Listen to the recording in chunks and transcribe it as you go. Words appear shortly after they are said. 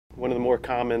One of the more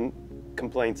common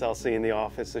complaints I'll see in the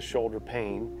office is shoulder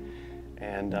pain.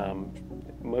 And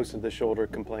most of the shoulder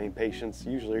complaint patients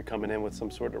usually are coming in with some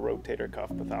sort of rotator cuff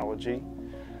pathology.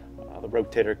 The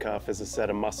rotator cuff is a set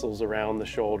of muscles around the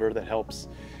shoulder that helps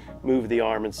move the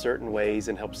arm in certain ways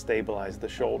and helps stabilize the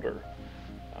shoulder.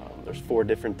 There's 4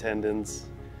 different tendons.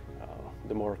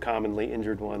 The more commonly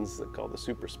injured ones are called the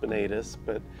supraspinatus,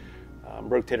 but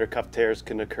rotator cuff tears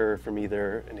can occur from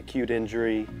either an acute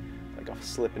injury, like a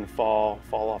slip and fall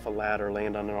off a ladder,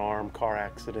 land on an arm, car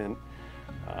accident,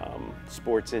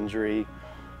 sports injury,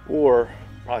 or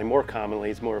probably more commonly,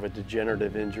 it's more of a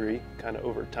degenerative injury, kind of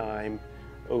over time,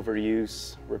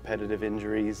 overuse, repetitive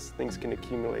injuries. Things can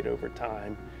accumulate over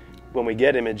time. When we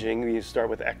get imaging, we start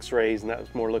with x-rays, and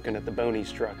that's more looking at the bony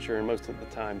structure, and most of the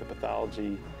time the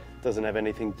pathology doesn't have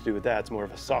anything to do with that. It's more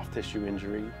of a soft tissue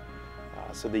injury.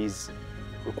 So these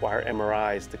require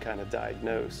MRIs to kind of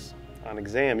diagnose. On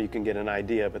exam, you can get an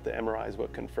idea, but the MRI is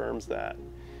what confirms that.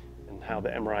 And how the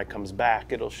MRI comes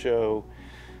back, it'll show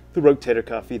the rotator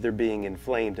cuff either being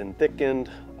inflamed and thickened.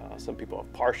 Some people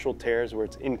have partial tears where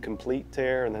it's incomplete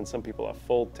tear, and then some people have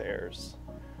full tears.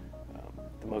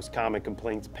 The most common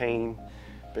complaint's pain,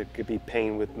 but it could be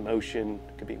pain with motion,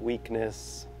 it could be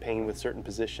weakness, pain with certain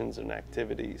positions and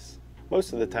activities.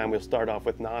 Most of the time we'll start off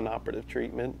with non-operative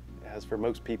treatment. As for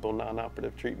most people,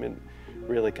 non-operative treatment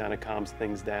really kind of calms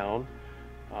things down.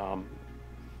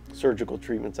 Surgical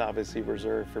treatment's obviously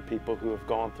reserved for people who have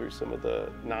gone through some of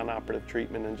the non-operative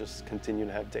treatment and just continue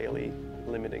to have daily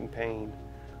limiting pain.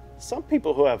 Some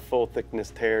people who have full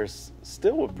thickness tears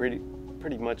still would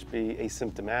pretty much be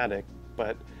asymptomatic,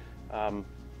 but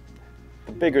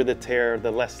the bigger the tear,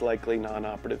 the less likely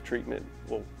non-operative treatment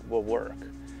will work.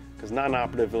 Because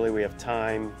non-operatively we have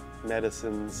time,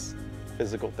 medicines,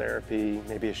 physical therapy,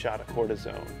 maybe a shot of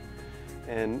cortisone.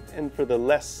 And for the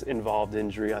less involved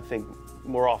injury, I think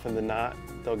more often than not,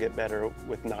 they'll get better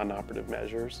with non-operative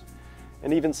measures.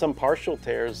 And even some partial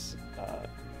tears,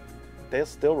 they'll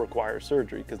still require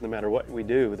surgery, because no matter what we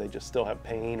do, they just still have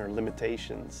pain or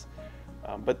limitations.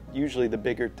 But usually the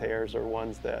bigger tears are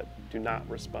ones that do not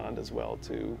respond as well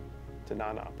to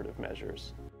non-operative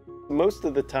measures. Most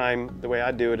of the time, the way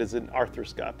I do it is an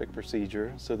arthroscopic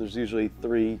procedure. So there's usually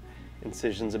 3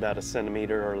 incisions about 1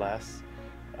 centimeter or less.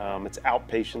 It's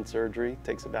outpatient surgery,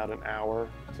 takes about an hour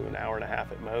to an hour and a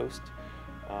half at most.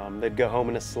 They'd go home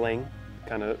in a sling,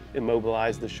 kind of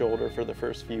immobilize the shoulder for the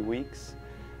first few weeks.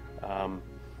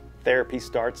 Therapy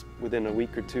starts within a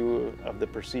week or 2 of the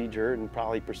procedure and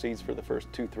probably proceeds for the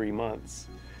first 2-3 months.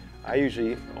 I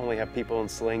usually only have people in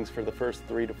slings for the first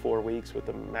 3 to 4 weeks with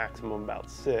a maximum about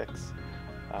 6.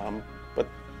 But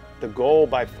the goal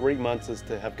by 3 months is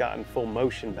to have gotten full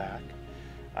motion back.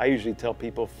 I usually tell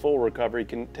people full recovery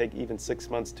can take even 6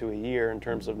 months to a year in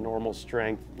terms of normal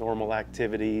strength, normal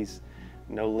activities,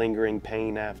 no lingering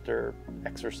pain after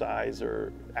exercise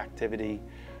or activity.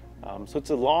 So it's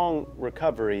a long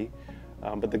recovery,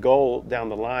 but the goal down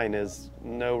the line is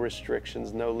no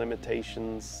restrictions, no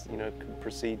limitations, can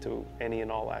proceed to any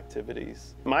and all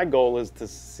activities. My goal is to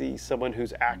see someone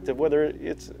who's active, whether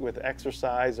it's with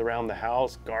exercise around the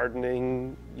house,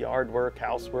 gardening, yard work,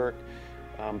 housework.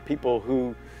 People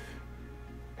who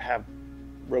have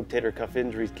rotator cuff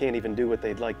injuries can't even do what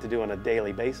they'd like to do on a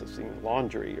daily basis, even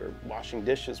laundry or washing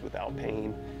dishes without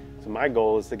pain. So my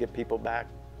goal is to get people back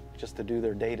just to do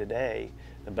their day-to-day.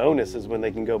 The bonus is when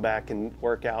they can go back and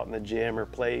work out in the gym or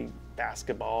play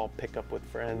basketball, pick up with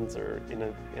friends, or in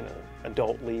a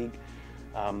adult league.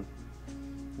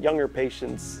 Younger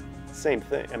patients, same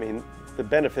thing. I mean, the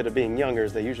benefit of being younger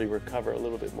is they usually recover a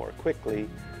little bit more quickly,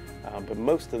 but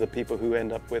most of the people who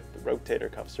end up with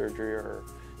rotator cuff surgery are,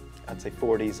 I'd say,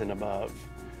 40s and above.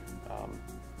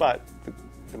 But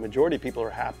the majority of people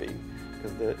are happy,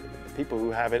 because the people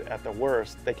who have it at the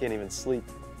worst, they can't even sleep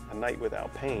a night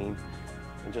without pain.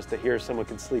 And just to hear someone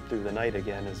can sleep through the night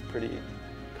again is pretty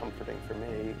comforting for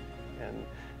me. And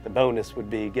the bonus would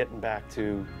be getting back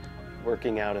to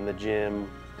working out in the gym,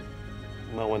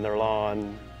 mowing their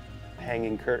lawn,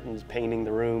 hanging curtains, painting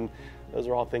the room. Those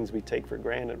are all things we take for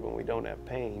granted when we don't have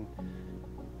pain.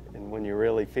 And when you're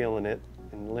really feeling it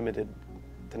and limited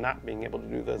to not being able to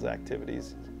do those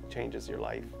activities, it changes your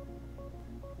life.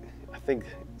 I think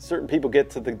certain people get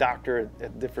to the doctor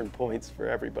at different points for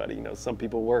everybody. Some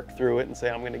people work through it and say,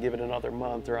 I'm going to give it another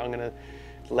month, or I'm going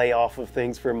to lay off of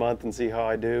things for a month and see how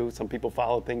I do. Some people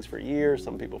follow things for years,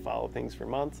 some people follow things for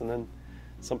months, and then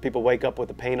some people wake up with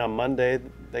the pain on Monday,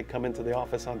 they come into the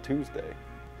office on Tuesday.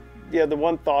 Yeah, the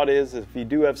one thought is, if you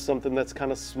do have something that's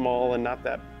kind of small and not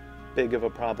that big of a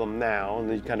problem now, and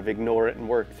you kind of ignore it and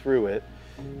work through it,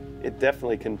 it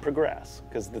definitely can progress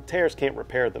because the tears can't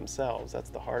repair themselves. That's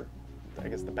the hard, I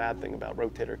guess the bad thing about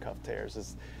rotator cuff tears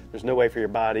is there's no way for your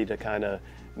body to kind of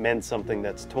mend something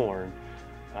that's torn.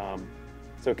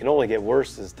 So it can only get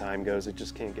worse as time goes, it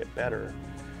just can't get better.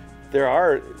 There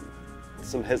are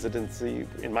some hesitancy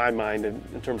in my mind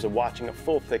in terms of watching a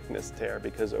full thickness tear,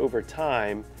 because over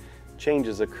time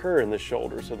changes occur in the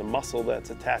shoulder, so the muscle that's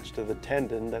attached to the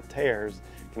tendon that tears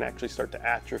can actually start to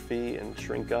atrophy and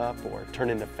shrink up or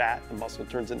turn into fat. The muscle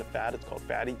turns into fat, it's called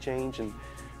fatty change, and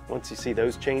once you see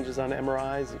those changes on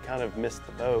MRIs, you kind of miss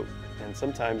the boat. And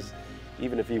sometimes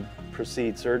even if you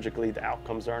proceed surgically, the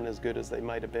outcomes aren't as good as they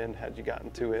might have been had you gotten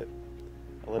to it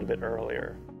a little bit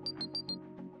earlier.